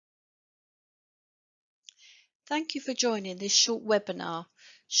Thank you for joining this short webinar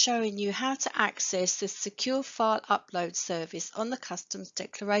showing you how to access the secure file upload service on the Customs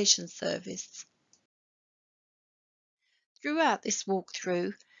Declaration Service. Throughout this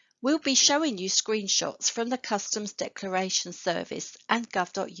walkthrough, we'll be showing you screenshots from the Customs Declaration Service and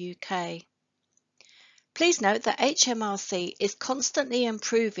gov.uk. Please note that HMRC is constantly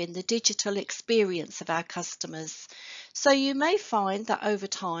improving the digital experience of our customers, so you may find that over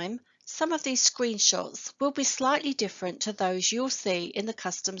time, some of these screenshots will be slightly different to those you'll see in the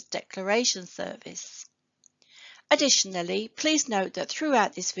Customs Declaration Service. Additionally, please note that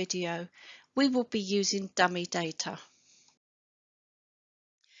throughout this video, we will be using dummy data.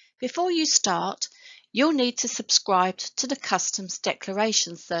 Before you start, you'll need to subscribe to the Customs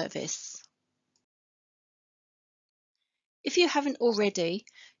Declaration Service. If you haven't already,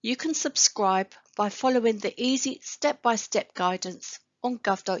 you can subscribe by following the easy step-by-step guidance on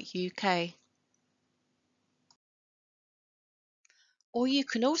gov.uk. Or you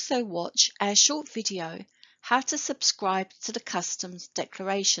can also watch our short video, How to Subscribe to the Customs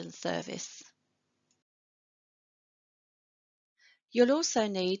Declaration Service. You'll also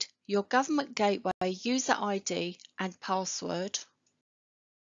need your Government Gateway user ID and password,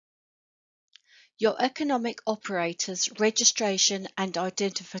 your Economic Operators Registration and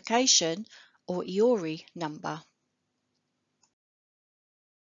Identification or EORI number,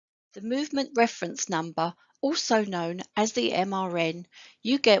 the Movement Reference Number, also known as the MRN,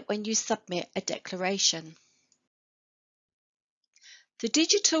 you get when you submit a declaration. The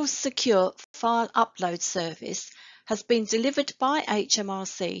Digital Secure File Upload Service has been delivered by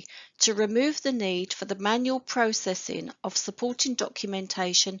HMRC to remove the need for the manual processing of supporting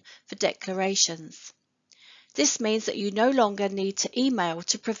documentation for declarations. This means that you no longer need to email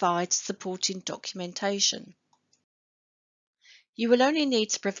to provide supporting documentation. You will only need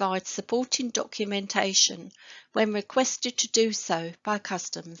to provide supporting documentation when requested to do so by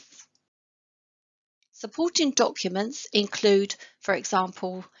Customs. Supporting documents include, for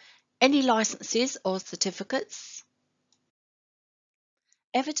example, any licenses or certificates,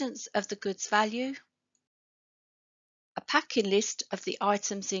 evidence of the goods value, a packing list of the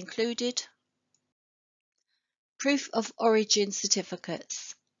items included, proof of origin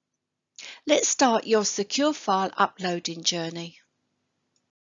certificates. Let's start your secure file uploading journey.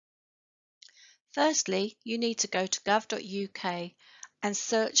 Firstly, you need to go to gov.uk and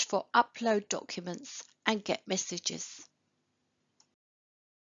search for Upload Documents and Get Messages.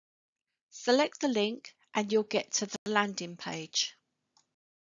 Select the link and you'll get to the landing page.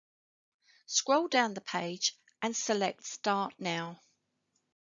 Scroll down the page and select Start Now.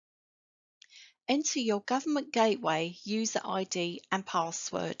 Enter your Government Gateway user ID and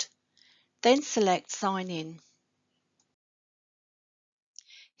password, then select Sign In.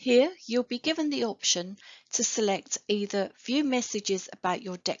 Here you'll be given the option to select either View messages about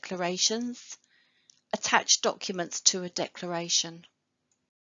your declarations, Attach documents to a declaration.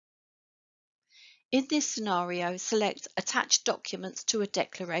 In this scenario, select Attach documents to a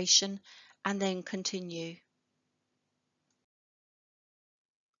declaration and then Continue.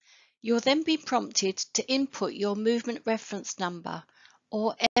 You'll then be prompted to input your Movement Reference Number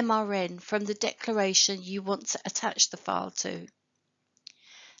or MRN from the declaration you want to attach the file to.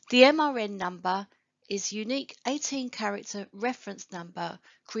 The MRN number is unique 18-character reference number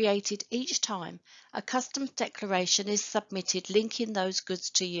created each time a customs declaration is submitted linking those goods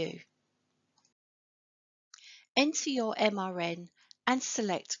to you. Enter your MRN and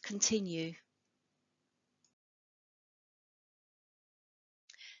select Continue.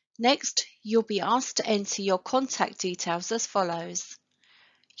 Next, you'll be asked to enter your contact details as follows: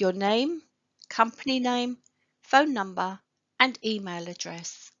 your name, company name, phone number, and email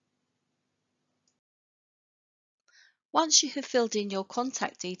address. Once you have filled in your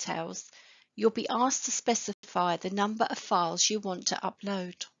contact details, you'll be asked to specify the number of files you want to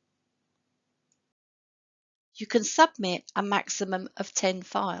upload. You can submit a maximum of 10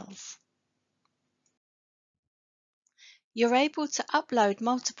 files. You're able to upload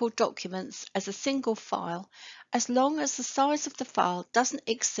multiple documents as a single file as long as the size of the file doesn't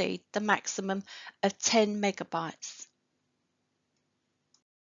exceed the maximum of 10 megabytes.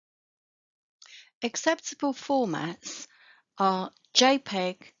 Acceptable formats are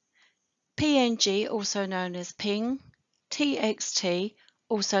JPEG, PNG also known as PNG, TXT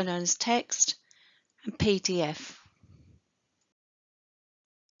also known as text, and PDF.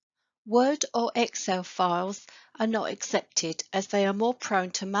 Word or Excel files are not accepted as they are more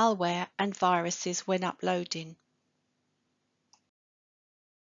prone to malware and viruses when uploading.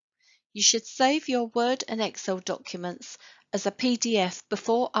 You should save your Word and Excel documents as a PDF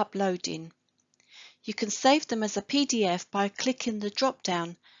before uploading. You can save them as a PDF by clicking the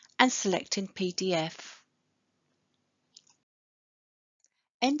drop-down and selecting PDF.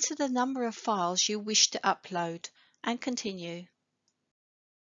 Enter the number of files you wish to upload and continue.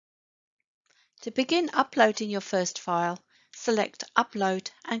 To begin uploading your first file, select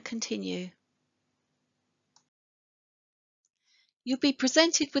Upload and continue. You'll be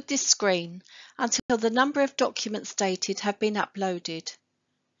presented with this screen until the number of documents stated have been uploaded.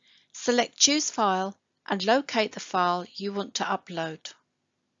 Select Choose File and locate the file you want to upload.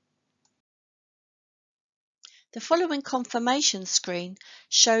 The following confirmation screen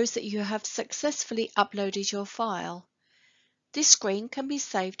shows that you have successfully uploaded your file. This screen can be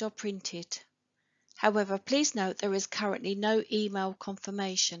saved or printed. However, please note there is currently no email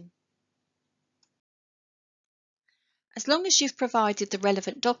confirmation. As long as you've provided the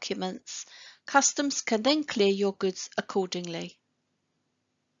relevant documents, Customs can then clear your goods accordingly.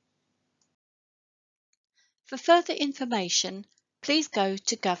 For further information, please go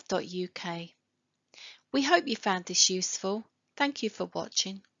to gov.uk. We hope you found this useful. Thank you for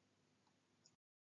watching.